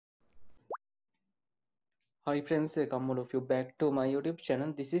Hi friends, welcome all of you back to my YouTube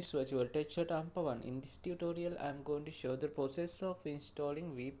channel. This is Virtual Teacher Pawan. In this tutorial, I am going to show the process of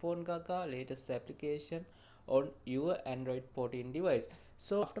installing VphoneGaga latest application on your Android 14 device.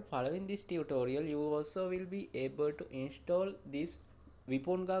 So after following this tutorial, you also will be able to install this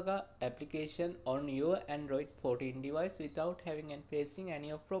VphoneGaga application on your Android 14 device without having and facing any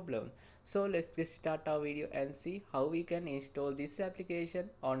of problems. So let's get start our video and see how we can install this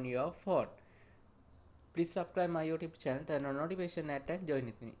application on your phone. Please subscribe my YouTube channel, turn on notification and join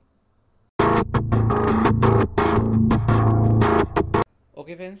with me.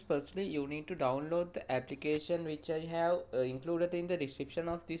 Okay friends, firstly you need to download the application which I have included in the description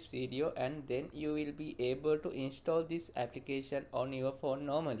of this video, and then you will be able to install this application on your phone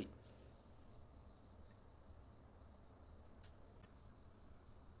normally.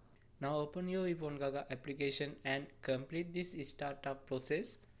 Now open your VphoneGaga application and complete this startup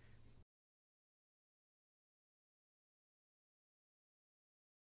process.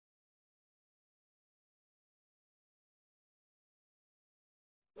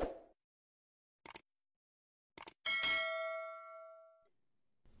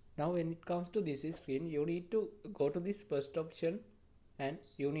 Now when it comes to this screen, you need to go to this first option and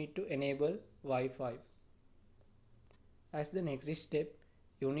you need to enable Wi-Fi. As the next step,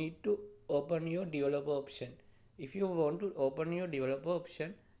 you need to open your developer option. If you want to open your developer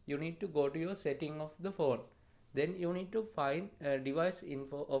option, you need to go to your setting of the phone. Then you need to find a device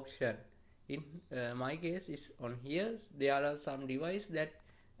info option. In my case is on here. There are some device that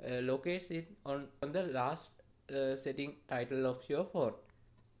locates it on the last setting title of your phone.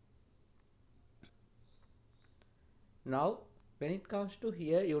 Now when it comes to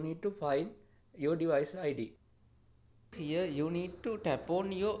here, you need to find your device ID. Here you need to tap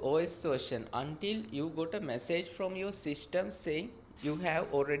on your OS version until you got a message from your system saying you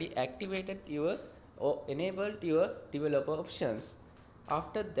have already activated your or enabled your developer options.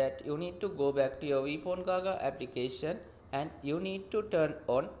 After that, you need to go back to your VphoneGaga application and you need to turn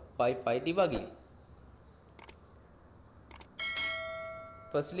on Wi-Fi debugging.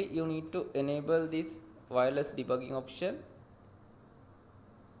 Firstly, you need to enable this wireless debugging option.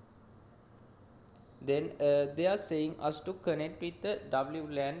 Then they are saying us to connect with the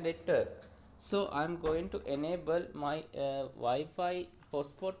WLAN network. So I'm going to enable my Wi-Fi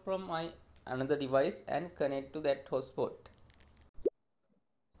hotspot from my another device and connect to that hotspot.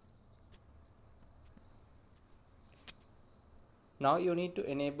 Now you need to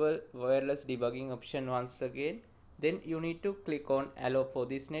enable wireless debugging option once again. Then you need to click on allow for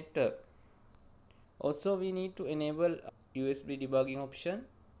this network. Also we need to enable USB debugging option.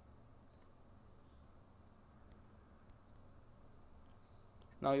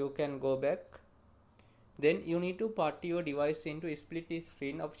 Now you can go back. Then you need to party your device into split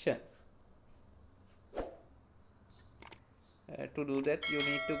screen option. To do that, you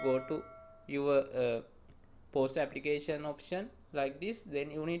need to go to your post application option like this.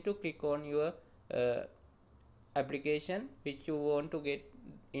 Then you need to click on your application which you want to get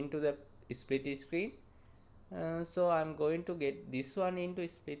into the split screen. So I'm going to get this one into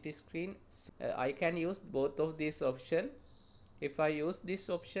split screen. I can use both of these option. If I use this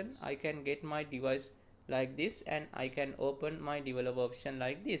option, I can get my device like this and I can open my developer option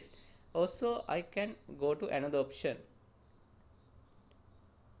like this. Also I can go to another option.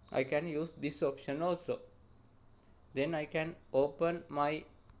 I can use this option also. Then I can open my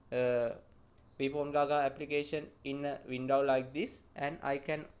VphoneGaga application in a window like this, and I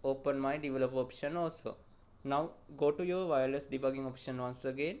can open my developer option also. Now go to your wireless debugging option once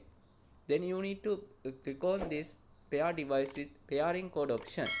again. Then you need to click on this pair device with pairing code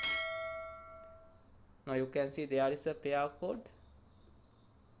option. Now you can see there is a pair code.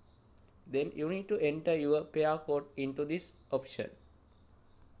 Then you need to enter your pair code into this option.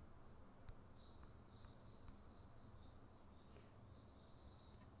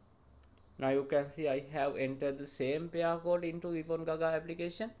 Now you can see I have entered the same pair code into VphoneGaga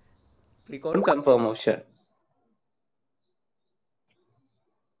application. Click on confirm option.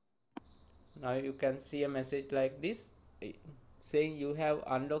 Now you can see a message like this saying you have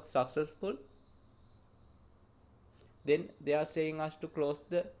unlocked successful. Then they are saying us to close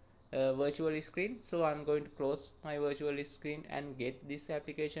the virtual screen. So I'm going to close my virtual screen and get this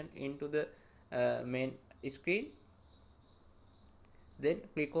application into the main screen. Then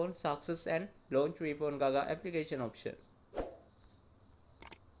click on success and launch VphoneGaga application option.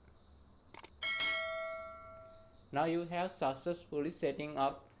 Now you have successfully setting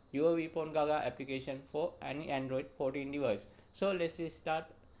up your VphoneGaga application for any Android 14 device. So let's start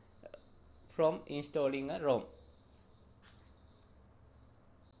from installing a ROM.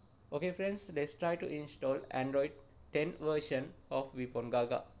 Okay friends, let's try to install Android 10 version of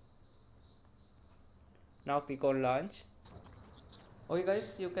VphoneGaga. Now click on launch. Okay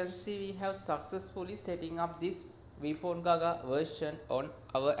guys, you can see we have successfully setting up this VphoneGaga version on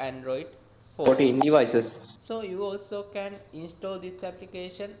our Android 14 devices. So you also can install this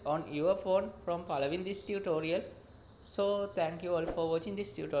application on your phone from following this tutorial. So thank you all for watching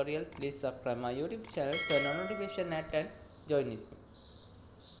this tutorial. Please subscribe my YouTube channel, turn on notification and join it.